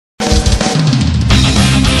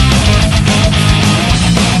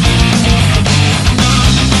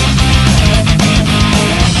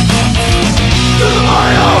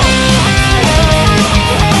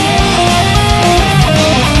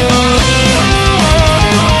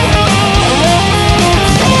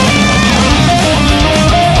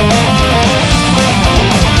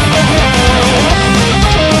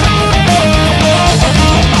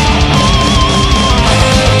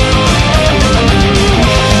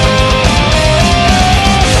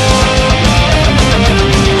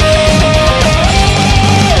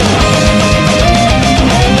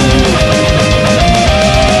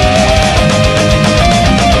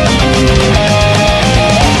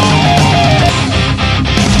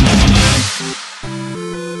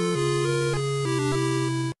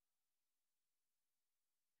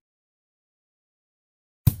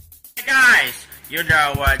You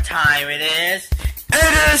know what time it is.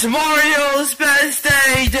 It is Mario's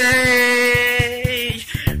birthday day!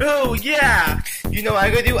 Oh yeah! You know what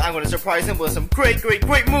I'm gonna do? I'm gonna surprise him with some great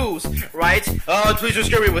moves, right? Please don't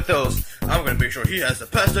scare me with those. I'm gonna make sure he has the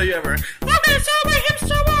best day ever. I'm gonna celebrate him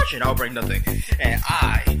so much, and I'll bring nothing. And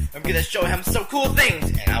I'm gonna show him some cool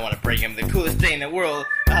things, and I wanna bring him the coolest thing in the world.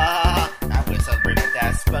 I'm gonna celebrate with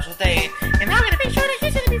that special day, and I'm gonna make sure that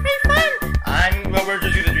he's gonna be very fun. We're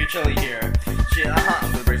just gonna be chilly here.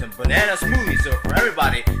 I'm gonna bring some banana smoothies so for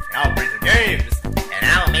everybody, and I'll bring some games. And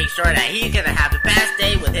I'll make sure that he's gonna have the best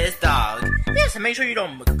day with his dog. Yes, and make sure you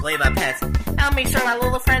don't complain about pets. I'll make sure my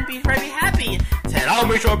little friend be very happy. And I'll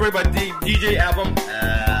make sure I bring my DJ album.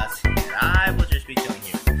 I will just be chilling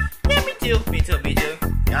here. Yeah, me too.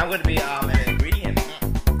 I'm gonna be an ingredient.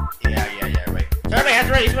 Yeah, right. So everybody has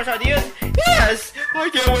ready special ideas? Yes! I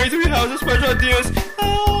can't wait to have some special ideas.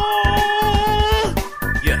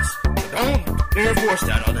 Yes. Don't enforce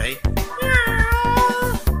that all day.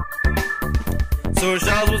 So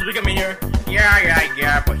Charles was becoming here.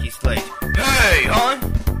 Yeah, but he's late. Hey, hon!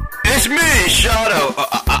 It's me, Shadow,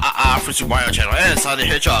 from Super Mario Channel and Sonic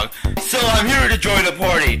the Hedgehog. So I'm here to join the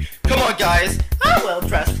party. Come on, guys. I'm well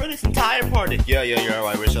dressed for this entire party. Yeah,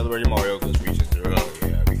 right. We're celebrating Mario because reasons are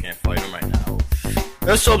yeah, we can't fight him right now.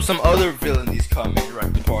 Let's hope some other villains come and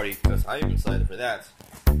direct the party because I am excited for that.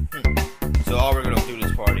 So all we're gonna do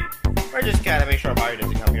this party, we're just gotta make sure Mario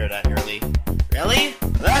doesn't come here that early. Really?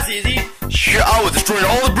 That's easy. Shit, I was destroying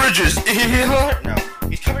all the bridges. No,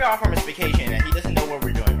 he's coming off from his vacation and he doesn't know what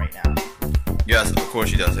we're doing right now. Yes, of course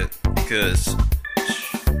he doesn't, because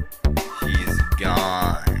he's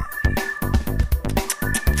gone.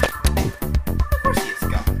 Of course he is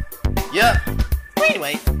gone. Yep. Well,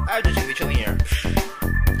 anyway, I'm just gonna be chilling here.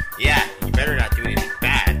 Yeah, you better not do anything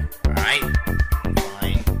bad, alright?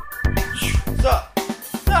 Fine. So,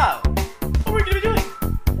 what are we gonna be doing?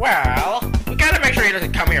 Well, we gotta make sure he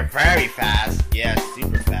doesn't come here very fast. Yeah,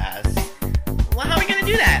 super fast. Well, how are we gonna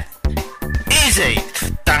do that? Easy!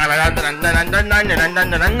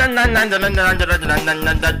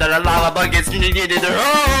 Lava buckets. Oh,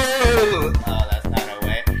 that's not our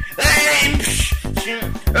way.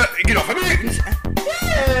 Get off of me!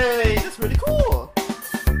 Yay! That's really cool.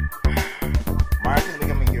 Mario's gonna be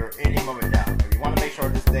coming here any moment now. If you want to make sure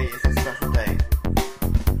this day is a special day.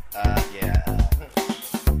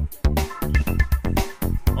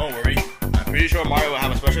 Don't worry. I'm pretty sure Mario will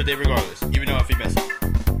have a special day regardless, even though if he messes up.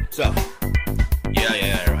 So,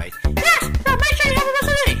 yeah, right. Yes! Now make sure you have a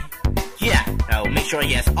special day! Yeah, now make sure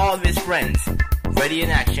he has all of his friends ready in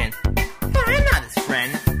action. No, I'm not his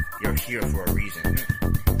friend. You're here for a reason.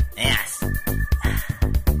 Yes.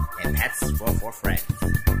 And that's for friends.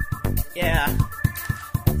 Yeah.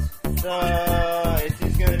 So, is he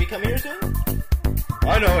gonna be coming here soon?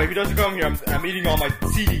 I know, if he doesn't come here, I'm eating all my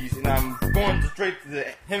CDs and I'm going straight to the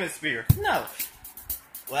hemisphere. No.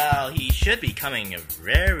 Well, he should be coming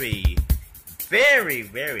very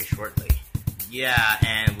shortly. Yeah,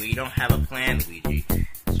 and we don't have a plan, Luigi.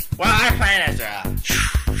 Well, our plan is to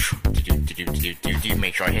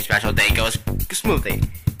make sure his special day goes smoothly.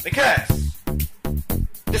 Because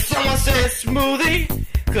did someone say smoothie?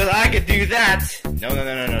 Because I could do that. No,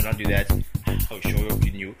 don't do that. I'll show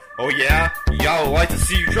you. Oh yeah? Y'all would like to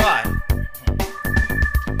see you try.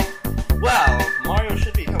 Well, Mario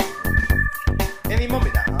should be coming any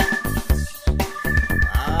moment now,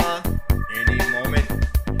 huh? Any moment.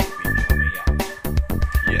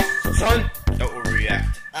 Yes. So son, don't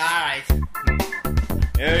overreact. Alright.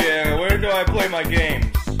 Yeah, where do I play my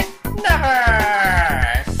games? Never!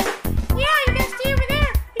 Yeah, you guys stay over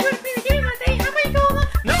there. You want to play the game all day? How about you go over?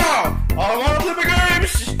 No! I want to play my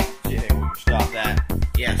games! Yeah, we can stop that.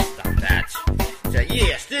 Yes, stop that. So,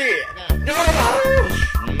 yeah, stay. No!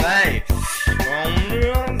 Hey! Alright.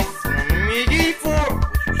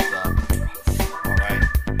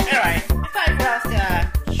 Anyway, it's time for us to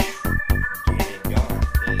get it going,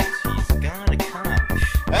 because he's gonna come.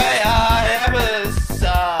 Hey, I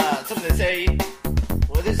have something to say.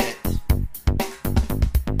 What is it?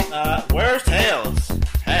 Where's Tails?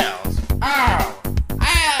 Tails? Oh!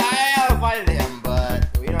 I invited him, but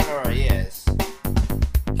we don't know where he is.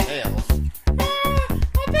 Tails? I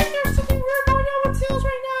think there's something weird going on with Tails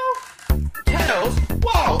right now. Tails?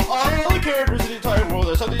 Wow! All the characters in the entire world,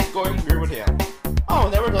 there's something going weird with him. Oh,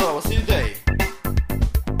 never know. We'll see you today. Well,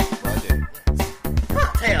 I did.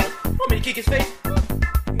 Huh, Tails? Want me to kick his face? No.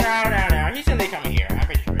 He's gonna be coming here. I'm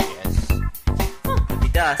pretty sure he is. If he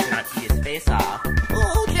does, then I'll eat his face off.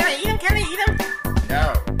 Oh, can I eat him?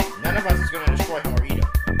 No. None of us is gonna destroy him or eat him.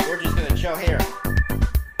 We're just gonna chill here.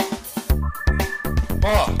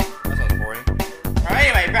 Oh, that sounds boring. Alright,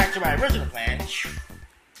 anyway, back to my original plan.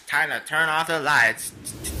 turn off the lights.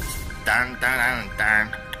 Dun dun dun dun.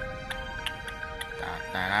 Dun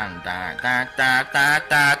dun dun dun dun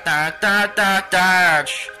dun dun dun dun dun.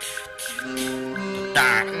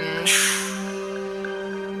 Dun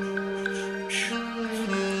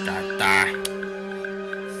dun dun.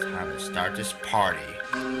 It's time to start this party.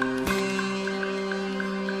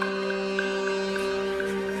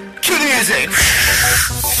 Cue the music.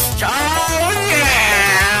 Oh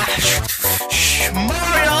yeah!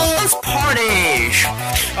 Mario's party.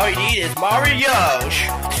 All you need is Mario.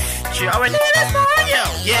 All you need is Mario.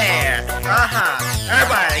 Yeah.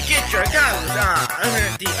 Everybody, get your guns on.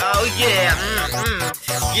 Oh yeah.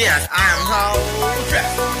 Yes, I'm whole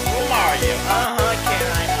dressed for Mario. Can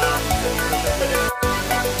I?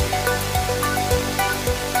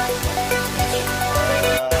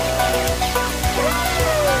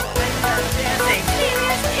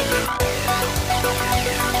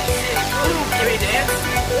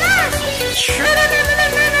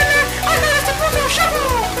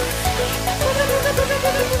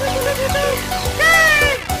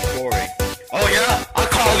 Boring. Oh yeah, I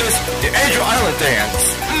call this the Angel Island dance.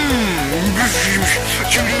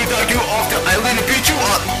 Judy, got you off the island and beat you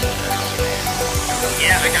up.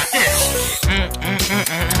 Yeah, I got this.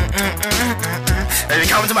 If you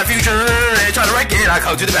come into my future and try to wreck it, I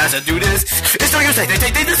come to the past and do this. It's no use, they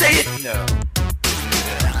say it. No.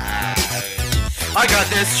 I got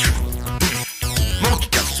this. Monkey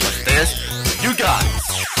got this. You got it.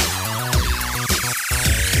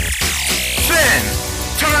 Spin.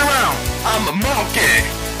 Turn around. I'm a monkey.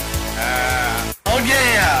 Oh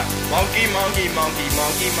yeah. Monkey.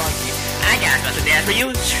 I got a special dance for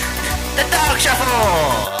you. The dog shuffle.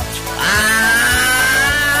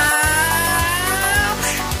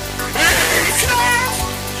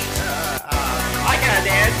 I gotta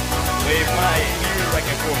dance with my ears like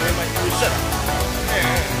a woman. My ears shut up.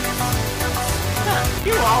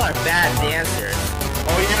 You all are bad dancers.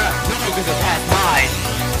 Oh yeah, no, because it's past mine.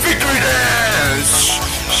 Victory dance!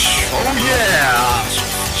 Oh yeah!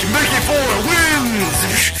 She make it for wins!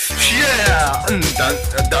 Yeah!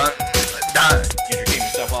 Dun. You just gave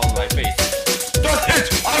yourself all in my face. That's it!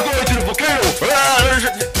 I'm going to the volcano!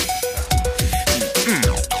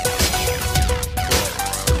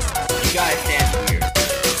 You guys dance weird.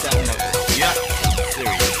 Yeah,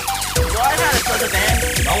 serious. So I had a special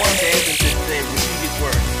dance. No one dances to say repeated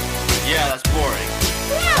words. Yeah, that's boring.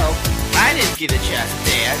 Well, I didn't get a chance to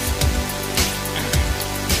dance.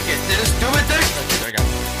 Get this, do it there. Okay, there we go.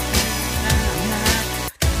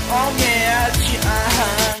 Oh yeah,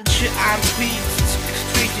 I'm tweet.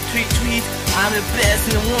 I'm the best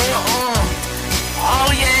in the world.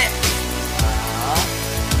 Oh yeah.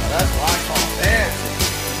 That's what I call dancing.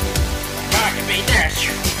 I can be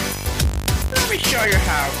dancing. Let me show you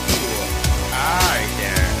how cool I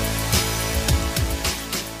dance.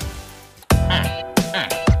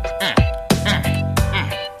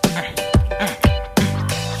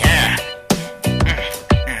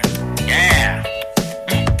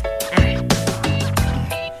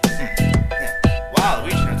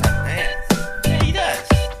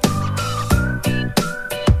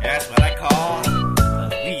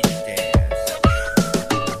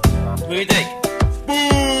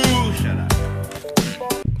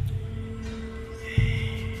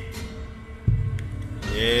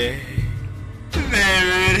 Yeah, there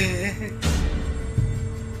it is.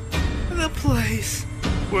 The place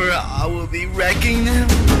where I will be wrecking them.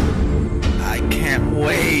 I can't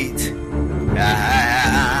wait.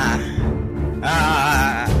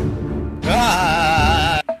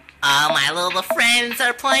 All my little friends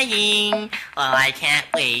are playing. Oh, I can't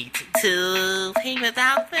wait to play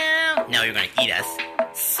without them. No, you're gonna eat us.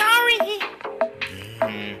 Sorry.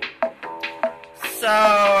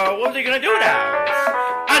 So, what are you gonna do now?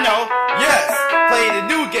 I know! Yes! Play the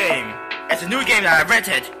new game! It's a new game that I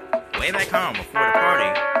rented way back home before the party.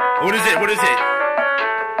 What is it?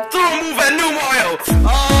 Throw a move at new Mario!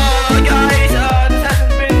 Guys, this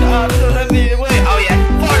hasn't been, oh yeah,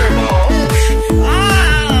 fireball!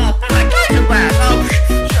 I got your back!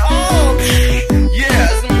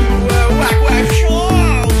 Yes! Whack!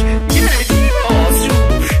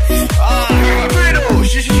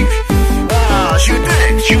 Shoot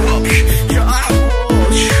back! Shoot up!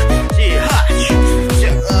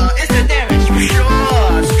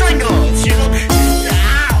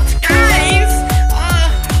 Guys!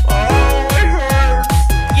 Oh, it hurts!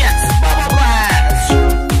 Yes, bubble blast!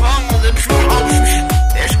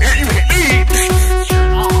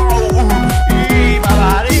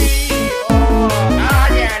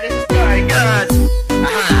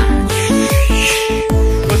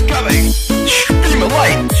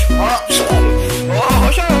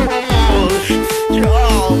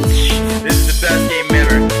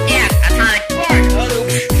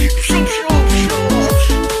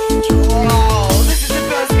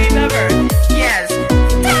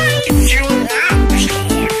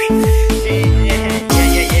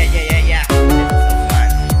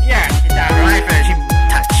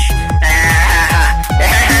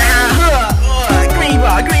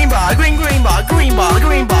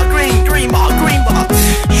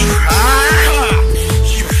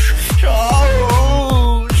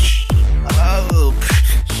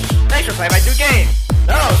 play my new game.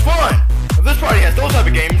 That was fun. If this party has those type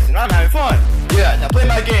of games, then I'm having fun. Yeah, now play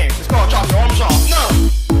my game. It's called Chop Your Arms Off. No!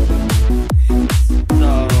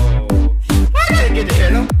 So, I didn't get to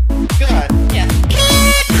hit him. Good. Yes.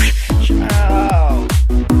 Oh.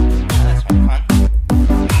 That's fun.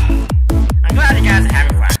 I'm glad you guys are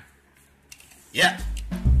having fun. Yeah.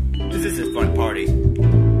 This is a fun party.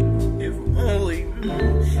 If only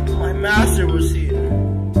my master was here.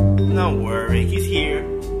 Don't worry, he's here.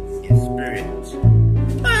 In spirit.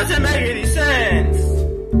 That doesn't make any sense.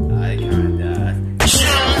 I kinda.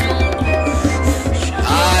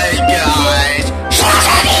 Hi guys.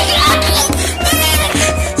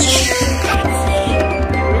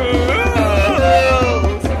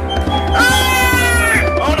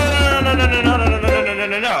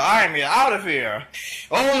 No, I'm out of here.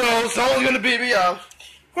 Oh no, someone's gonna beat me up.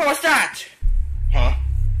 What was that? Huh?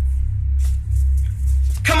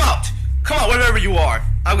 Come out! Come out, wherever you are.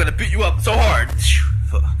 I'm gonna beat you up so hard.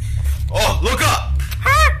 Oh, look up!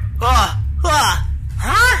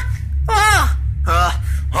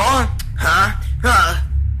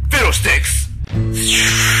 Fiddlesticks!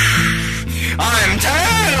 I'm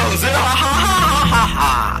Tails!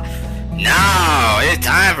 Now it's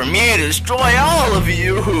time for me to destroy all of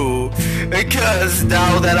you. Because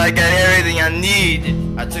now that I got everything I need,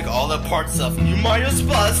 I took all the parts of New Mario's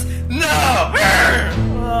Plus. No!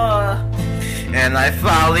 And I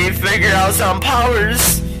finally figured out some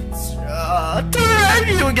powers to wreck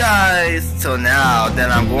you guys. So now that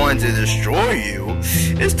I'm going to destroy you,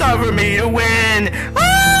 it's time for me to win.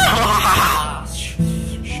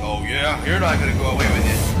 Oh yeah, you're not gonna go away with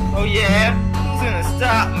it. Oh yeah, who's gonna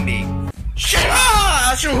stop me?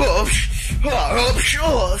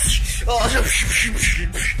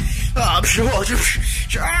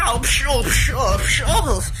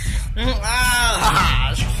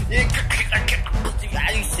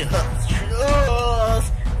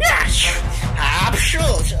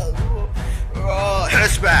 Head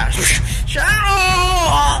smash!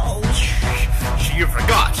 You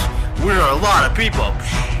forgot, we're a lot of people.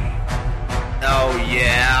 Oh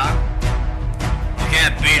yeah? You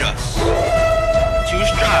can't beat us. Choose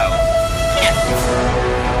style. Yeah.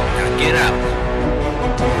 Now get out.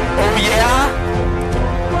 Oh yeah?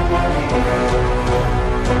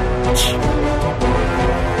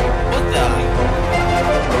 What the?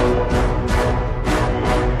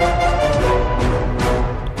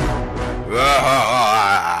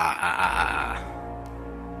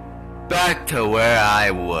 Back to where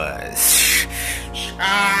I was.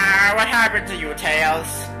 What happened to you, Tails?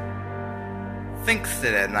 Thanks to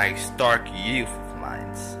that nice dark youth of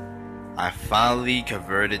mine, I finally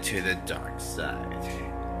converted to the dark side.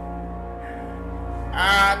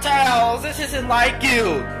 Tails, this isn't like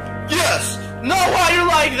you. Yes! No, why you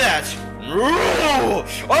like that? No!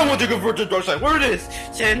 I want to convert to the dark side. Where it is?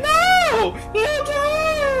 Say no! You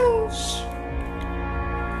don't!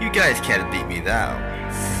 You guys can't beat me now.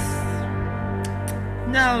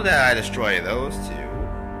 Now that I destroy those two,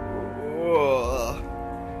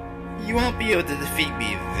 you won't be able to defeat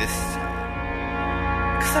me this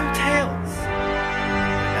time. Cause I'm Tails.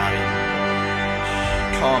 Not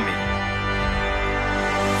even. Call me.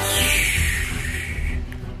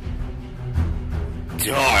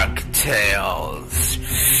 Dark Tails.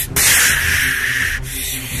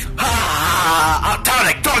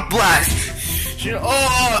 Atomic Dark Blast.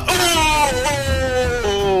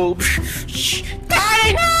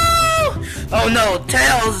 Daddy, no! Oh no,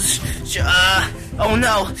 Tails. Oh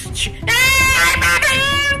no.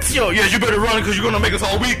 Yeah, you better run because you're gonna make us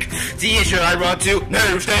all weak. Yeah, should I run too?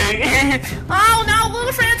 No, stay. Oh no,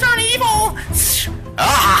 little friend turn evil.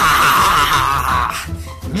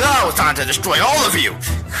 Now it's time to destroy all of you.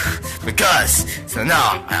 Because, so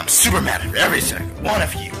now I'm Superman at every single one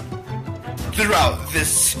of you. Throughout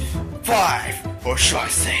this 5, or should I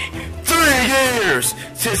say, 3 years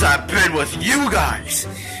since I've been with you guys,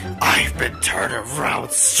 I've been turned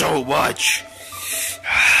around so much.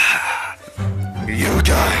 You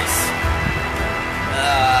guys.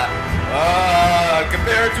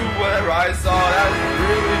 Compared to whatever I saw, that was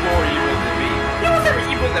really more evil than me. You was never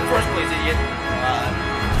evil in the first place, idiot.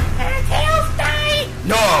 Tails die!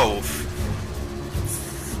 No!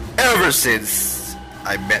 Ever since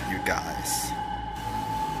I met you guys,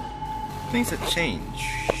 things have changed.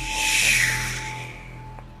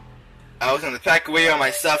 I was gonna pack away all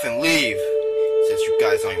my stuff and leave, since you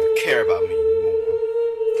guys don't even care about me anymore.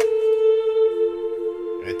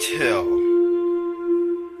 Until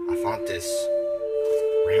I found this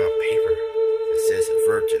ring of paper that says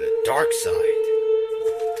avert to the dark side.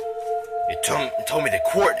 It told me the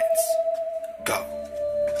coordinates. Go.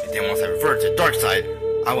 And then once I revert to the dark side,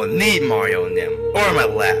 I will need Mario and them, or in my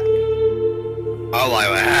lab. All I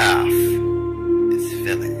will have is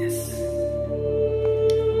villainous.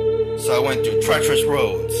 So I went through treacherous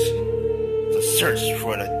roads to search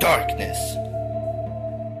for the darkness.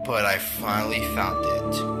 But I finally found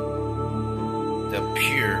it. The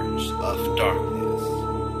Pures of Darkness.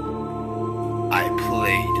 I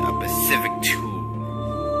played a specific tool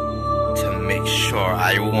to make sure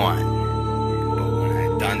I won. But when I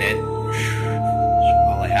done it,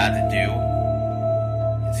 all I had to do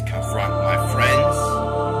is confront my friends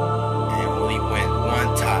and only win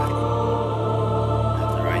one time.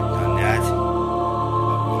 After I'd done that,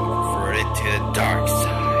 I converted to the dark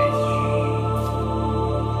side.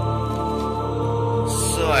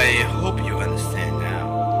 So I hope you understand now.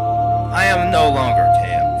 I am no longer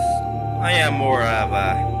Tails. I am more of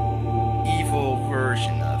a evil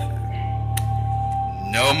version of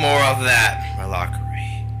him. No more of that,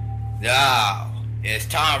 Malakari. Now, it's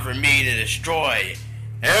time for me to destroy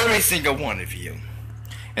every single one of you.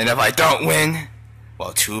 And if I don't win,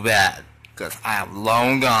 well, too bad, because I am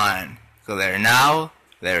long gone. So now,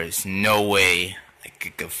 there is no way I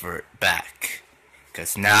could convert back.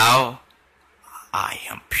 Because now, I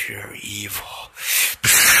am pure evil.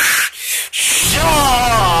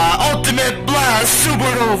 Ultimate Blast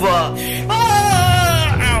Supernova!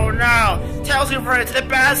 Oh no! Tails converted to the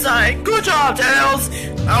bad side. Good job, Tails!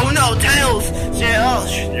 Oh no, Tails!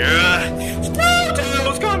 Tails! No,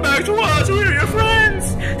 Tails, come back to us! We're your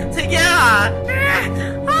friends! Yeah!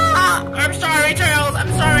 I'm sorry, Tails!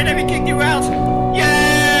 I'm sorry that we kicked you out!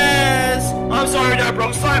 Yes! I'm sorry that I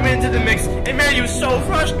brought slime into the mix and made you so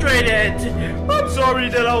frustrated! I'm sorry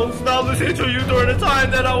that I was not listening to you during the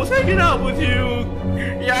time that I was hanging out with you!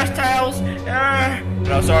 Yes, Tails! And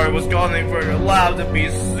I'm sorry I was calling for your lab to be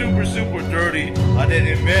super dirty. I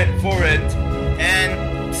didn't mean for it.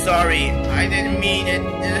 And sorry, I didn't mean it.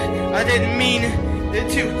 I didn't mean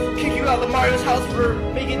to kick you out of Mario's house for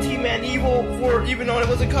making T-Man evil for even though it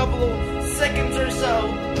was a couple of seconds or so.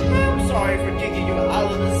 I'm sorry for kicking you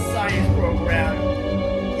out of the science program.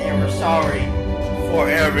 And we're sorry for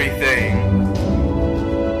everything.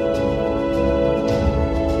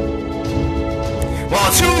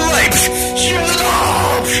 Well, too late! Shut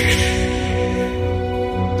up!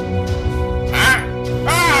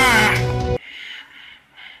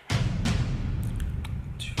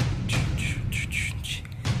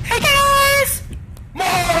 Hey guys!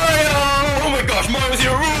 Mario! Oh my gosh, Mario's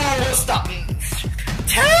here! Oh, stop me!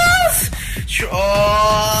 Tails! Shut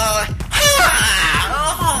up!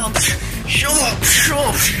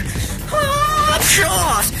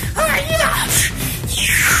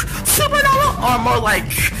 Supernova, or more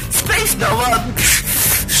like Space Nova.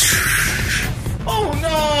 Oh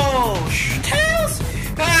no! Tails?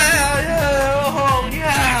 Oh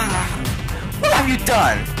yeah! What have you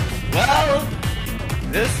done? Well,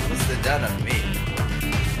 this was the done of me.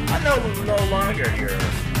 I'm no longer your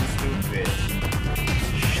stupid,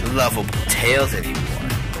 lovable Tails anymore.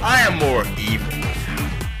 I am more evil now.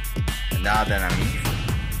 And now that I'm evil,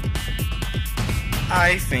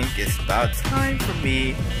 I think it's about time for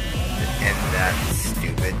me to end that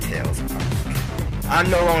stupid Tails arc. I'm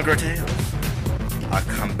no longer Tails. I'll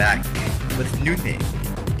come back with a new name,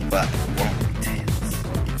 but it won't be Tails.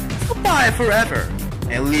 So bye forever,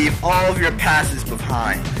 and leave all of your passes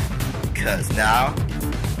behind, because now,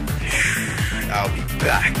 I'll be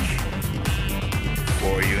back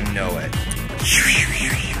before you know it.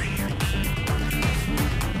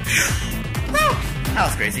 Oh, that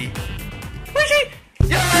was crazy. Where's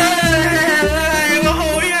Yay!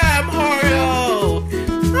 Oh yeah, Mario!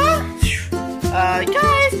 Huh?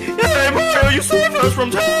 Guys! Hey, Mario, you saved us from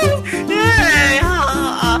Tails! Yay!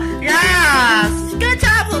 Yes! Good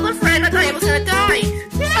job, little friend. I thought you was gonna die.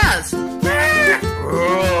 Yes!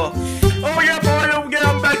 Oh yeah, Mario, we're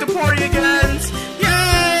getting back to party again!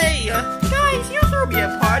 Yay! Guys, you threw me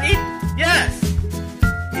a party? Yes!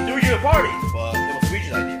 He threw you a party, but it was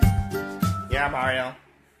Luigi's idea. Yeah, Mario.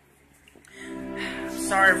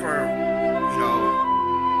 Sorry for,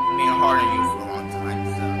 being hard on you for a long time,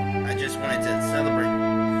 so I just wanted to celebrate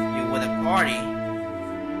you with a party.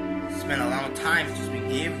 Spent a long time since we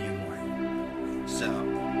gave you one. So,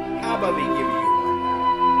 how about we give you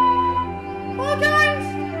one now? Well, guys,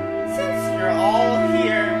 since you're all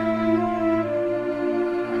here,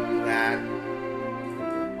 I'm glad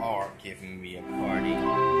you are giving me a party.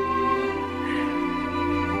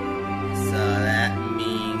 So that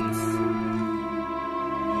means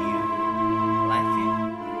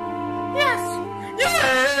yes!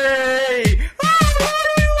 Yay! Oh,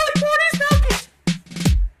 like parties now?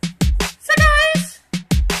 So guys,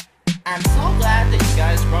 I'm so glad that you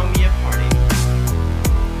guys brought me a party.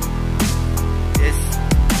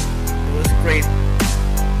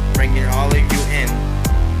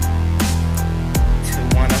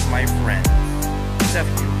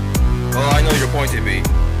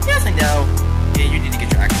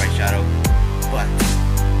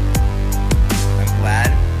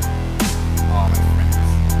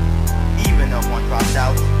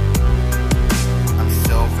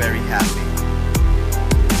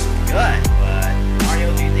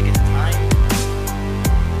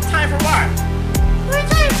 for what?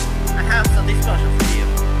 Luigi, I have something special for you.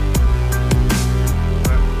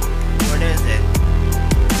 What is it?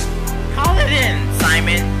 Call it in,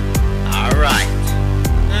 Simon. Alright.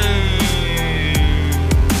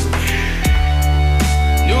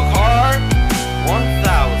 New car,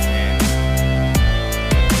 1,000.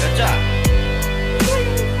 Good job.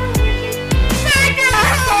 Thank you!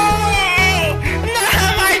 No,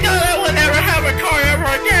 I know I will never have a car ever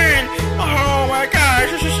again. Oh my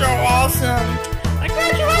gosh, this is so awesome. I'm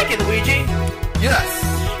glad you like it, Luigi. Yes.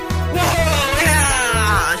 Whoa,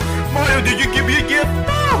 yeah! Mario, did you give me a gift?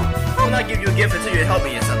 No! I will not give you a gift until you help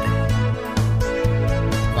me in something.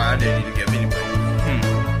 Fine, I didn't need a gift anyway.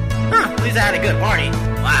 Huh, at least I had a good party.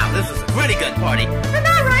 Wow, this was a really good party. Isn't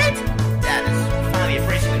that right? That is finally a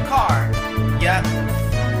fresh new car. Yep.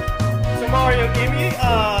 So Mario, can we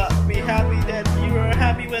be happy that you are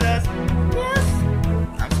happy with us? Yes.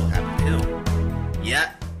 I'm so happy too.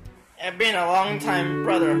 Yep. I've been a long time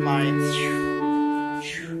brother of mine.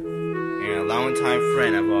 You're a long time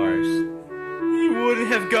friend of ours. We wouldn't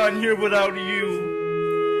have gotten here without you.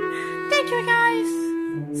 Thank you guys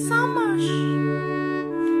so much.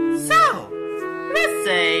 So, let's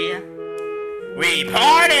say we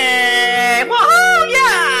party! Woohoo!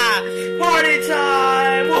 Yeah! Party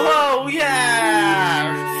time! Woohoo!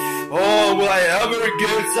 Yeah! Oh, will I ever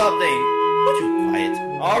get something? Would you quiet?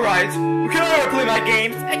 Alright, Can I play my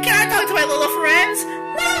games? And can I talk to my little friends?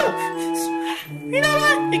 No! You know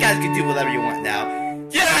what? You guys can do whatever you want now.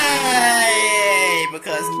 Yay!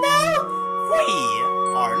 Because now we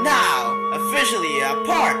are now officially a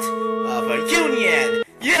part of a union.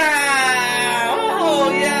 Yeah! Oh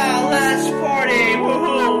yeah! Let's party!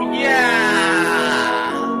 Woohoo! Yeah!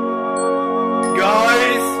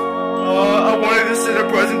 guys, I wanted to send a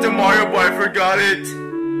present to Mario, but I forgot it.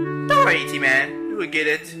 Don't worry, T-Man. You would get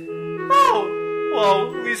it. Oh!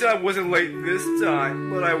 Well, at least I wasn't late this time,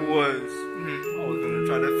 but I was. I was gonna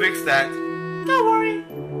try to fix that. Don't worry.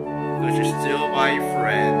 But you're still my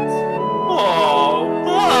friends. Oh!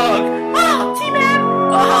 Look! Oh! T-Man!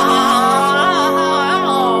 Oh!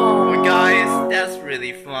 Guys, that's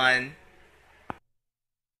really fun.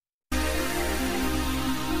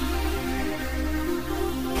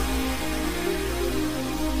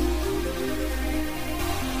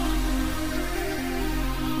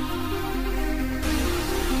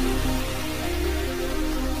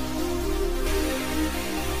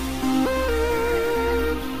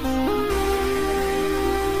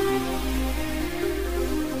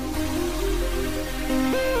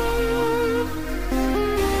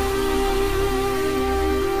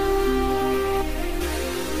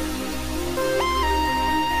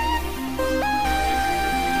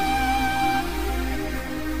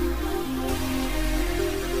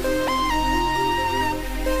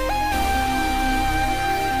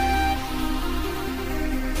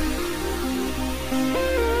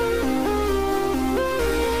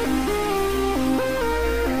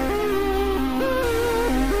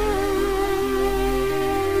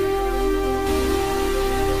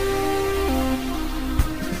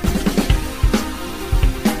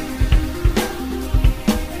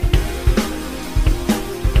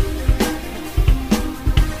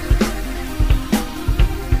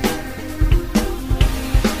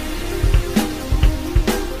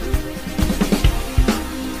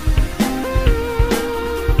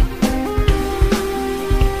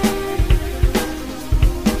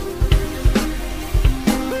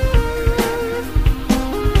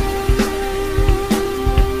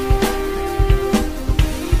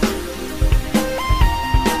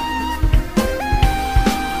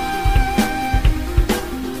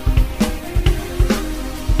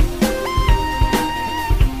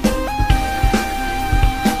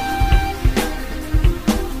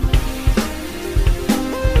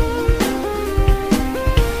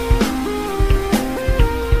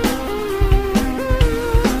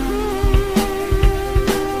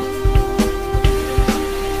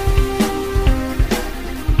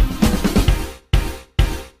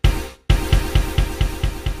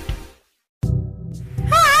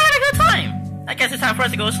 I guess it's time for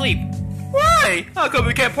us to go to sleep. Why? How come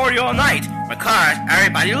we can't party all night? Because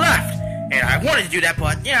everybody left. And I wanted to do that,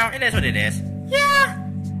 but, you know, it is what it is. Yeah.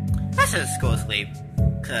 Let's just go to sleep.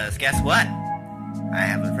 Because guess what? I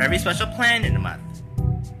have a very special plan in the month.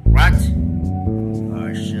 What?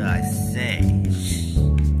 Or should I say,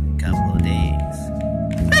 couple of days.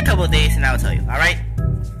 Wait a couple of days and I'll tell you, alright?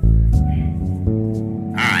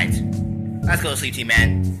 Alright. Let's go to sleep,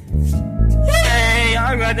 T-Man. Yay!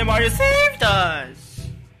 I'm glad that Mario saved us!